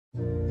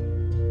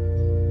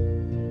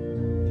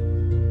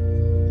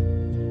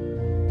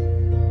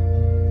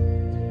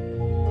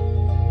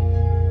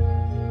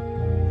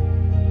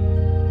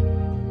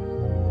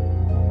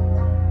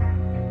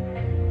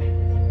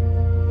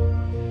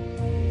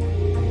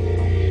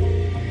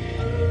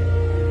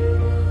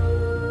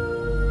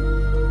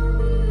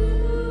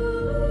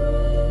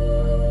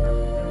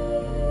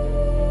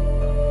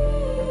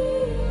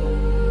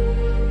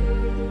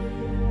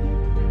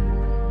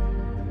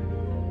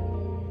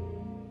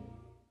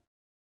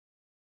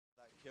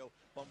kill.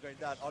 Bomb going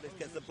down. Onyx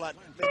gets the plant.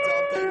 Mid to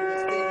on David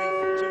with Stevie.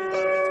 Shooting down Vince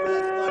with that sniper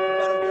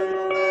battle going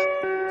on there.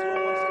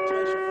 2-on-1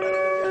 situation. Freddy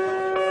will get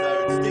Onyx. So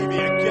it's Stevie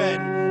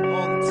again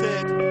on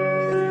Tid.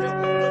 He's got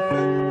the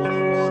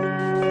 1-on-1.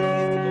 Stevie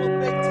needs to go a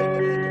big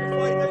ticket. He's going to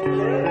fight those.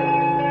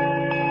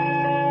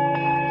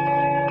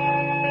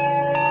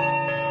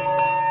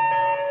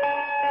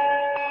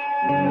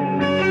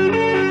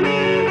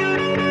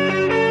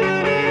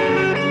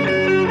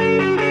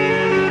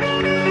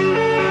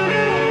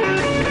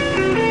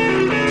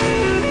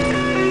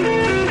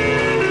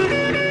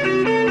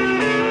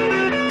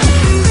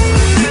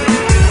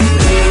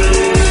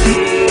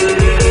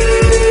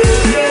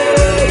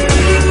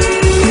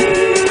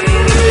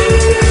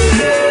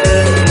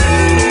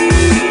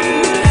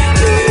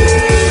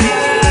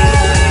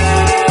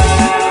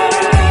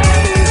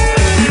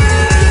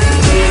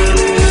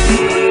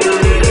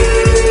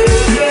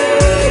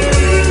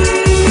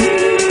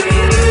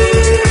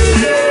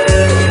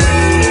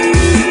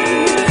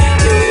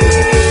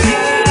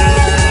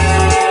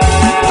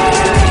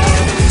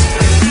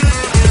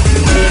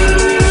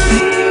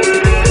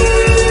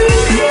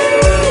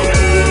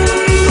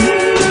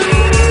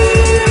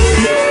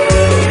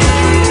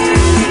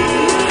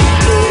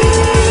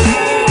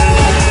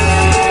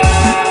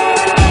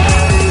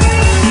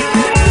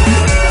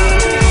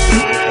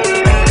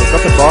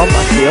 Bomb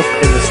actually up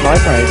in the sniper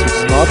house, which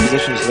is an odd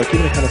position, so they're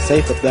keeping it kind of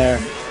safe up there.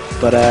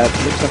 But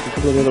looks like a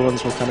couple of the other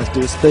ones will kind of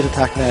do a split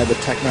attack now, but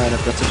Tech9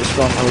 have got such a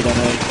strong hold on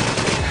A.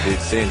 We've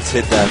seen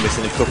Tid there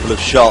missing a couple of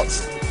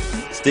shots.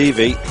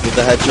 Stevie with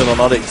the headshot on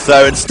Onyx.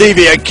 So, and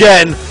Stevie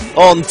again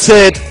on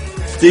Tid.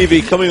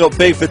 Stevie coming up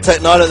big for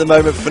Tech9 at the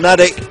moment.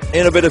 Fnatic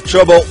in a bit of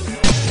trouble.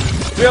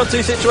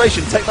 3-on-2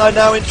 situation. Tech9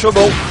 now in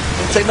trouble.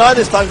 And Tech9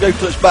 this time go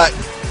clutch back.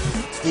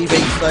 Stevie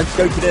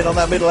scoping in on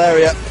that middle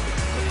area.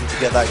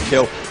 Get that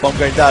kill. Bomb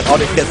going down.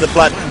 Onyx gets the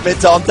plant. Mid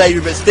to on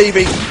David, but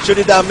Stevie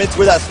shooting down mid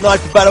with that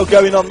sniper battle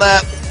going on there.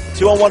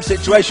 2-on-1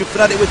 situation.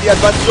 Fnatic with the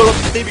advantage. All up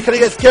to Stevie. Can he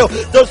get the kill?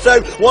 Does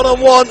so.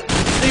 1-on-1.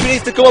 Stevie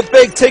needs to come up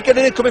big. Taking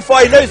an incoming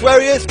fire. He knows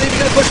where he is. Stevie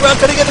going to push around.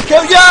 Can he get the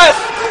kill? Yes!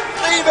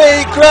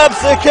 Stevie grabs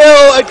the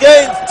kill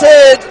against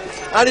Tid.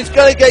 And he's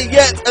going to get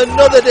yet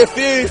another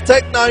defuse.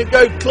 Tech9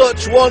 go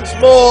clutch once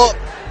more.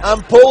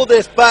 And pull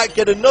this back,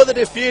 get another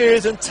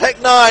defuse, and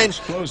Tech9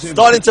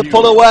 starting to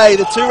pull away.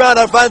 The 2-round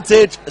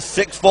advantage,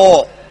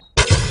 6-4.